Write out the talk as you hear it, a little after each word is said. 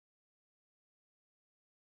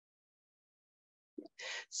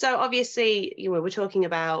So obviously, we're talking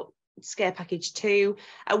about Scare Package 2.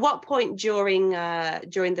 At what point during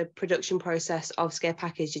the production process of Scare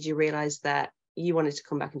Package did you realize that you wanted to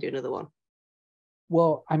come back and do another one?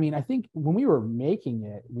 Well, I mean, I think when we were making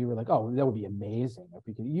it, we were like, oh, that would be amazing if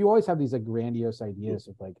we could. You always have these like grandiose ideas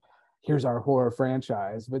of like, here's our horror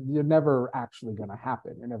franchise, but you're never actually going to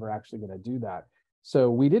happen. You're never actually going to do that. So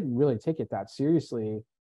we didn't really take it that seriously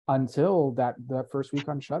until that first week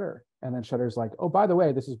on Shudder. And then Shudder's like, oh, by the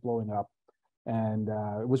way, this is blowing up. And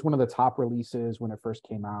it was one of the top releases when it first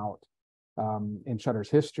came out in Shudder's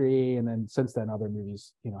history. And then since then, other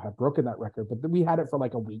movies, have broken that record. But we had it for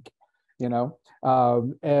like a week. It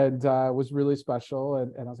was really special.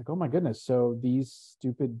 And I was like, oh my goodness. So these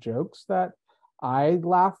stupid jokes that I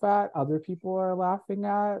laugh at, other people are laughing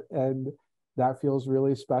at, and that feels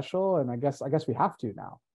really special. And I guess we have to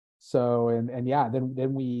now. So,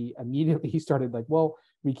 then we immediately started like, well,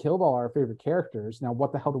 we killed all our favorite characters. Now,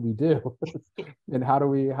 what the hell do we do? And how do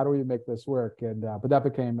we make this work? And, but that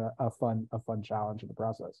became a fun challenge in the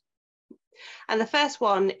process. And the first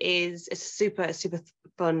one is a super, super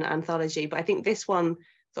fun anthology, but I think this one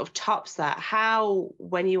sort of tops that. How,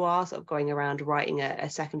 when you are sort of going around writing a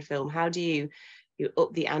second film, how do you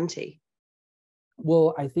up the ante?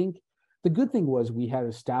 Well, I think the good thing was we had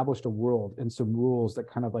established a world and some rules that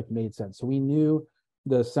kind of like made sense. So we knew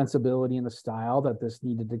the sensibility and the style that this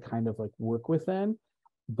needed to kind of like work within.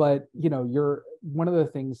 But, you're one of the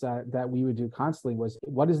things that we would do constantly was,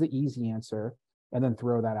 what is the easy answer? And then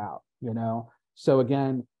throw that out, So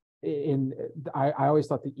again, I always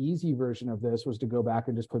thought the easy version of this was to go back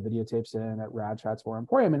and just put videotapes in at Rad Chat's Horror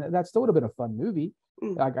Emporium, and that still would have been a fun movie.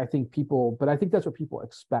 I think that's what people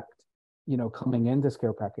expect, coming into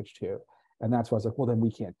Scare Package 2, and that's why I was like, well, then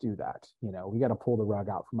we can't do that. We got to pull the rug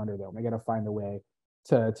out from under them. We got to find a way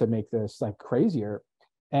to make this like crazier,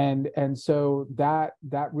 and so that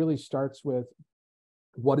really starts with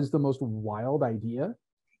what is the most wild idea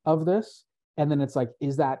of this. And then it's like,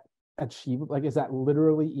 is that achievable? Like, is that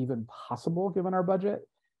literally even possible given our budget?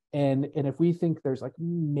 And if we think there's like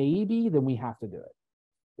maybe, then we have to do it.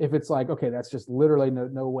 If it's like, okay, that's just literally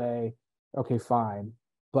no way, okay, fine.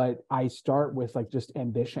 But I start with like just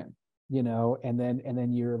ambition, and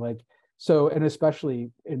then you're like, so, and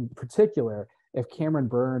especially in particular, if Cameron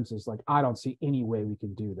Burns is like, I don't see any way we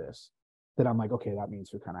can do this, then I'm like, okay, that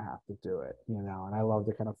means we kind of have to do it, and I love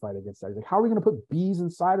to kind of fight against that. He's like, how are we going to put bees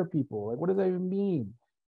inside of people? Like, what does that even mean?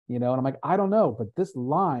 And I'm like, I don't know, but this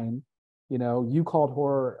line, you called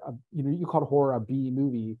horror, you called horror a bee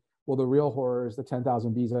movie. Well, the real horror is the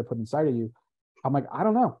 10,000 bees that I put inside of you. I'm like, I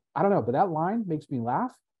don't know, but that line makes me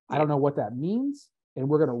laugh. I don't know what that means, and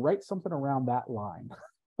we're going to write something around that line.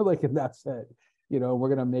 Like, and that's it, we're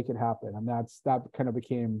going to make it happen. And that kind of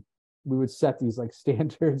became, we would set these like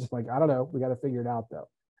standards, like, I don't know, we got to figure it out though.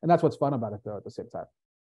 And that's what's fun about it though, at the same time.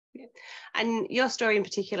 And your story in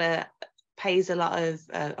particular pays a lot of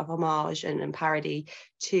homage and parody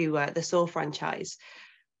to the Saw franchise.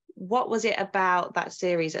 What was it about that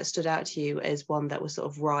series that stood out to you as one that was sort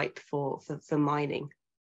of ripe for mining?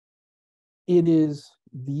 It is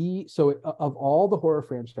so of all the horror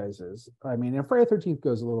franchises, I mean, and Friday the 13th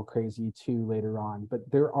goes a little crazy too later on, but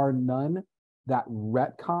there are none that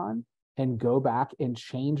retcon and go back and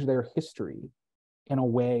change their history in a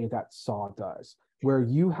way that Saw does, where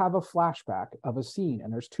you have a flashback of a scene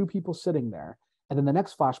and there's 2 people sitting there, and then the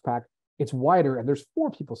next flashback, it's wider and there's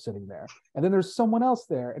 4 people sitting there, and then there's someone else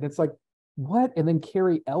there, and it's like, what? And then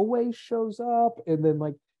Carrie Elway shows up, and then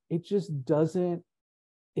like, it just doesn't,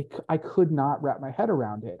 I could not wrap my head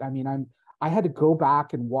around it. I mean, I had to go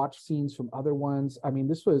back and watch scenes from other ones. I mean,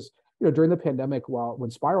 this was, during the pandemic when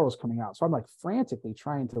Spiral was coming out. So I'm like frantically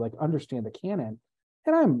trying to like understand the canon.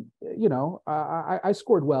 And I'm, I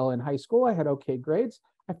scored well in high school. I had okay grades.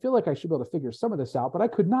 I feel like I should be able to figure some of this out, but I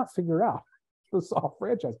could not figure out the Saw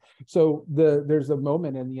franchise. So there's a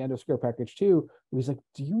moment in the end of Scare Package 2 where he's like,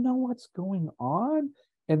 do you know what's going on?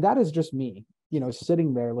 And that is just me,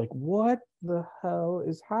 sitting there like, what the hell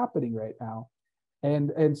is happening right now?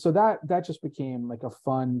 And so that just became like a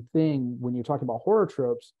fun thing when you're talking about horror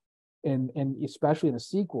tropes, and especially in a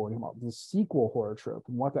sequel, the sequel horror trope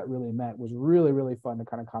and what that really meant was really, really fun to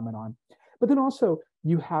kind of comment on. But then also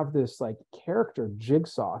you have this like character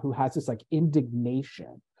Jigsaw who has this like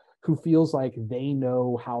indignation, who feels like they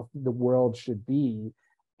know how the world should be.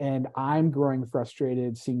 And I'm growing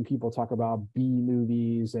frustrated seeing people talk about B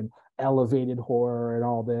movies and elevated horror and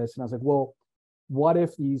all this. And I was like, well, what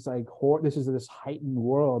if these like this is this heightened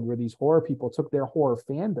world where these horror people took their horror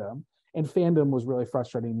fandom, and fandom was really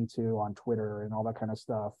frustrating me too on Twitter and all that kind of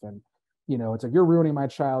stuff. And, it's like, you're ruining my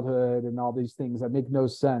childhood and all these things that make no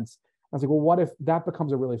sense. I was like, well, what if that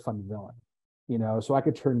becomes a really fun villain? You know, so I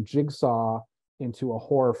could turn Jigsaw into a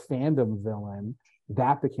horror fandom villain.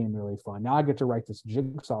 That became really fun. Now I get to write this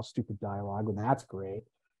Jigsaw stupid dialogue, and that's great.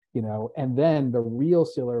 You know, and then the real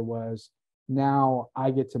sealer was, now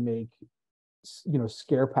I get to make, you know,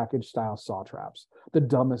 scare package style saw traps, the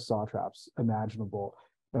dumbest saw traps imaginable.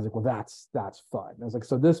 I was like, well, that's fun. I was like,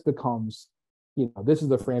 so this becomes, you know, this is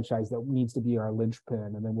the franchise that needs to be our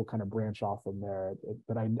linchpin, and then we'll kind of branch off from there.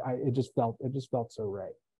 But it just felt so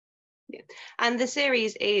right. Yeah. And the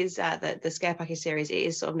series is the Scare Package series. It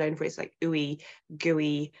is sort of known for its like ooey,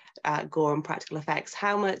 gooey gore and practical effects.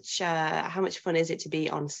 How much fun is it to be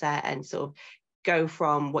on set and sort of go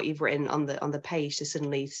from what you've written on the page to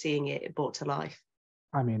suddenly seeing it brought to life?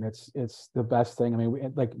 I mean, it's the best thing. I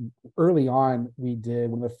mean, like early on, we did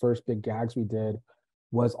one of the first big gags we did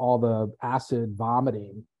was all the acid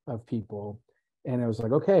vomiting of people, and it was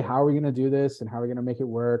like, okay, how are we going to do this, and how are we going to make it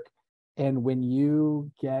work? And when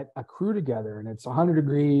you get a crew together and it's 100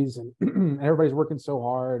 degrees and everybody's working so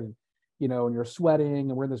hard, and you know, and you're sweating,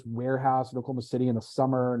 and we're in this warehouse in Oklahoma City in the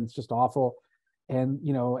summer, and it's just awful, and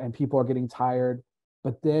you know, and people are getting tired,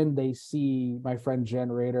 but then they see my friend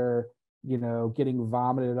Jen Rader, you know, getting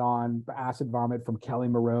vomited on, acid vomit from Kelly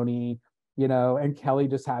Maroney, you know, and Kelly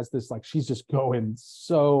just has this, like, she's just going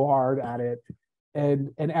so hard at it.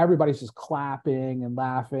 And everybody's just clapping and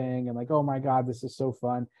laughing and like, oh my God, this is so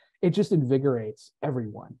fun. It just invigorates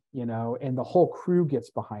everyone, you know, and the whole crew gets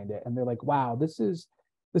behind it. And they're like, wow, this is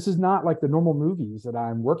not like the normal movies that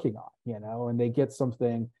I'm working on, you know, and they get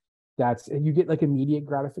something that's, you get like immediate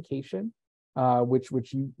gratification, which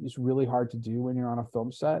is really hard to do when you're on a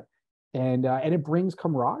film set. And it brings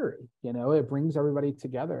camaraderie, you know, it brings everybody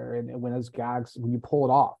together. And when those gags, when you pull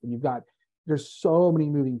it off, and there's so many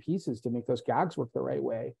moving pieces to make those gags work the right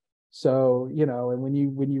way. So, you know, and when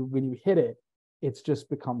you hit it, it's just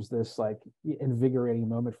becomes this like invigorating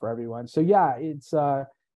moment for everyone. So yeah, it's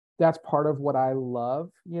that's part of what I love,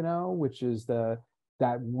 you know, which is that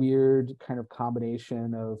weird kind of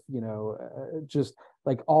combination of, you know, just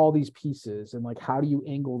like all these pieces, and like, how do you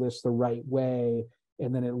angle this the right way?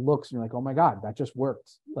 And then it looks, and you're like, oh my God, that just worked.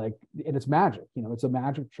 Like, and it's magic, you know, it's a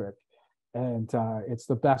magic trick. And it's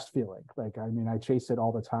the best feeling. Like, I mean, I chase it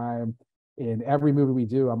all the time. In every movie we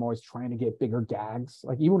do, I'm always trying to get bigger gags.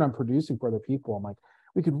 Like, even when I'm producing for other people, I'm like,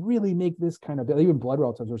 we could really make this kind of, even Blood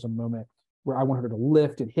Relatives, there's a moment where I want her to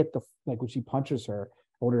lift and hit like when she punches her,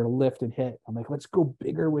 I want her to lift and hit. I'm like, let's go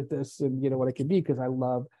bigger with this, and you know what it can be, because I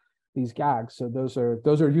love these gags. So those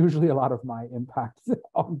are usually a lot of my impact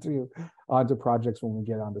onto projects when we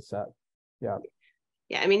get onto set. Yeah.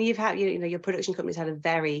 Yeah, I mean, you've had, you know, your production company's had a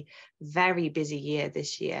very, very busy year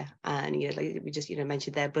this year, and you know, like we just, you know,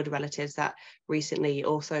 mentioned their Blood Relatives that recently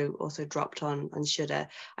also dropped on Shudder.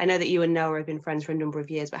 I know that you and Noah have been friends for a number of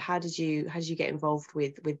years, but how did you get involved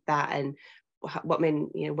with that, and what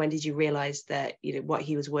meant, you know, when did you realize that, you know, what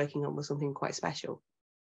he was working on was something quite special?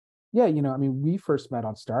 Yeah, you know, I mean, we first met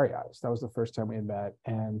on Starry Eyes. That was the first time we had met,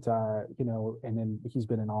 and you know, and then he's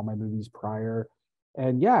been in all my movies prior.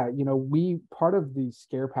 And yeah, you know, part of the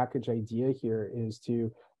scare package idea here is to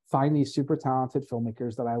find these super talented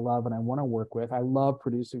filmmakers that I love and I want to work with. I love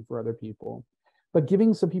producing for other people, but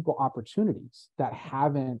giving some people opportunities that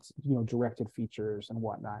haven't, you know, directed features and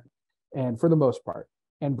whatnot, and for the most part,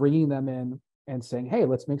 and bringing them in and saying, hey,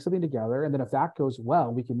 let's make something together. And then if that goes well,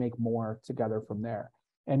 we can make more together from there.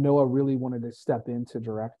 And Noah really wanted to step into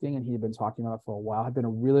directing, and he had been talking about it for a while. Had been a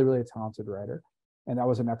really, really talented writer, and that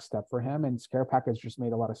was the next step for him. And Scare Package just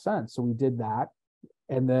made a lot of sense. So we did that,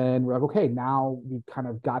 and then we're like, okay, now we've kind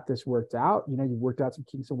of got this worked out. You know, you've worked out some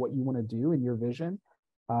kinks of what you want to do in your vision.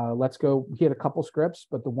 Let's go. He had a couple scripts,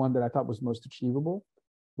 but the one that I thought was most achievable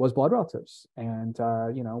was Blood Relatives, and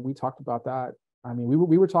you know, we talked about that. I mean,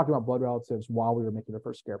 we were talking about Blood Relatives while we were making the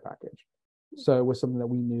first Scare Package. So it was something that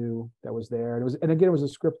we knew that was there. And again, it was a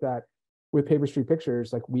script that with Paper Street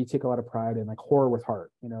Pictures, like, we take a lot of pride in like horror with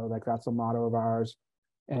heart, you know, like that's a motto of ours.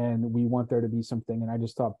 And we want there to be something. And I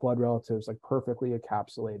just thought Blood Relatives like perfectly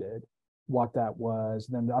encapsulated what that was.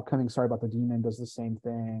 And then the upcoming Sorry About the Demon does the same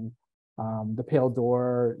thing. The Pale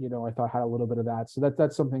Door, you know, I thought had a little bit of that. So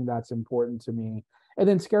that's something that's important to me. And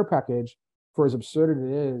then Scare Package, for as absurd as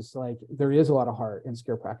it is, like, there is a lot of heart in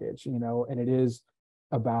Scare Package, you know, and it is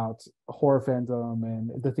about horror fandom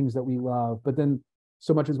and the things that we love, but then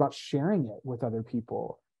so much is about sharing it with other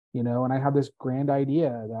people, you know. And I have this grand idea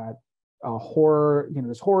that horror, you know,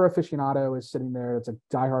 this horror aficionado is sitting there, it's a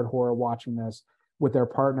diehard horror, watching this with their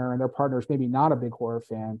partner, and their partner's maybe not a big horror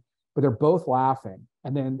fan, but they're both laughing,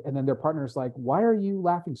 and then their partner's like, why are you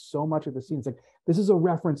laughing so much at the scene? It's like, this is a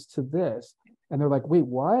reference to this. And they're like, wait,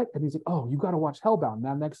 what? And he's like, oh, you got to watch Hellbound.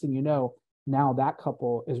 Now, next thing you know, now that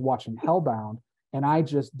couple is watching Hellbound. And I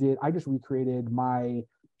just recreated my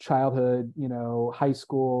childhood, high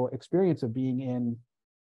school experience of being in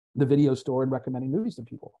the video store and recommending movies to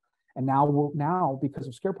people. And now because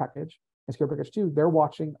of Scare Package and Scare Package 2, they're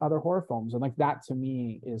watching other horror films. And like that to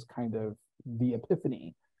me is kind of the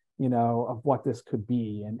epiphany, of what this could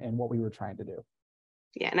be and what we were trying to do.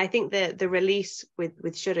 Yeah, and I think the release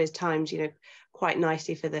with Shudder is timed, quite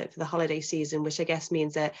nicely for the holiday season, which I guess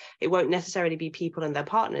means that it won't necessarily be people and their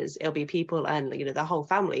partners. It'll be people and the whole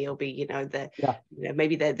family. It'll be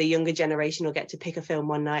maybe the younger generation will get to pick a film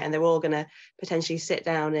one night, and they're all going to potentially sit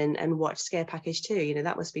down and watch Scare Package 2.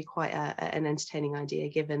 That must be quite an entertaining idea,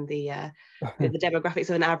 given the demographics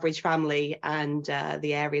of an average family and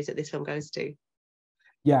the areas that this film goes to.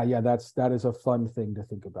 Yeah, that is a fun thing to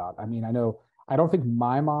think about. I mean, I don't think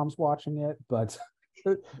my mom's watching it, but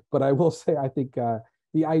I will say I think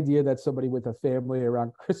the idea that somebody with a family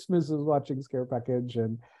around Christmas is watching Scare Package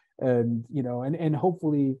and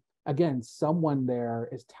hopefully again someone there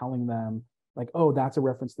is telling them like, oh, that's a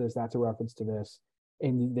reference to this, that's a reference to this,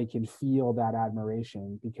 and they can feel that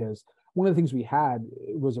admiration. Because one of the things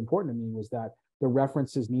it was important to me was that the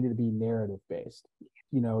references needed to be narrative based.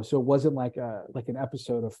 So it wasn't like an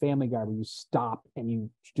episode of Family Guy where you stop and you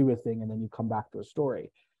do a thing and then you come back to a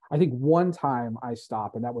story. I think one time I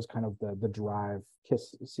stopped, and that was kind of the drive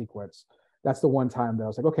kiss sequence. That's the one time that I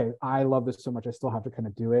was like, okay, I love this so much, I still have to kind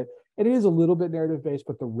of do it. And it is a little bit narrative based,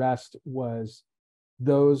 but the rest was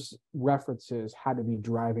those references had to be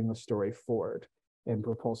driving the story forward and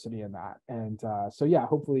propulsivity in that. And so yeah,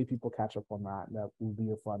 hopefully people catch up on that. That will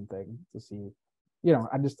be a fun thing to see.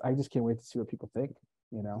 I just can't wait to see what people think.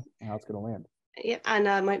 How it's going to land. Yeah,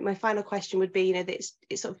 and my final question would be, it's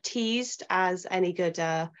sort of teased, as any good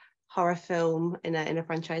horror film in a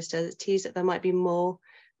franchise does, teased that there might be more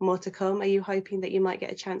to come. Are you hoping that you might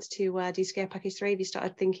get a chance to do Scare Package 3? Have you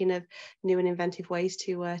started thinking of new and inventive ways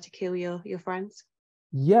to kill your friends?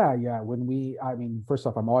 Yeah. First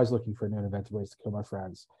off, I'm always looking for new and inventive ways to kill my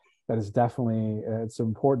friends. That is definitely it's an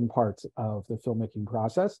important part of the filmmaking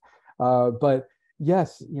process. But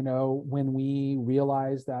yes, when we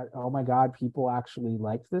realized that, oh my God, people actually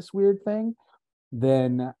like this weird thing,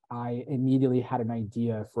 then I immediately had an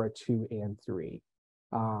idea for a 2 and 3.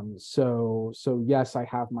 So yes, I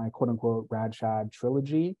have my quote unquote Rad Shad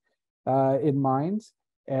trilogy in mind.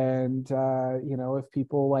 And, if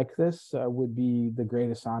people like this, would be the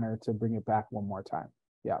greatest honor to bring it back one more time.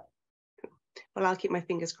 Yeah. Well, I'll keep my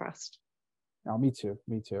fingers crossed. No, me too.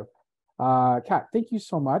 Kat, thank you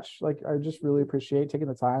so much. Like, I just really appreciate taking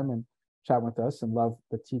the time and chatting with us, and love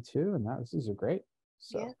the T2, and these are great.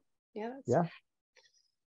 So yeah.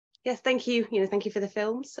 Yes, thank you. Thank you for the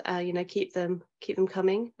films. Keep them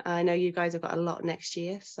coming. I know you guys have got a lot next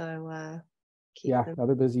year, so keep them.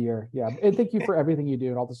 Another busy year. Yeah, and thank you for everything you do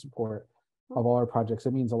and all the support of all our projects.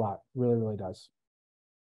 It means a lot. Really, really does.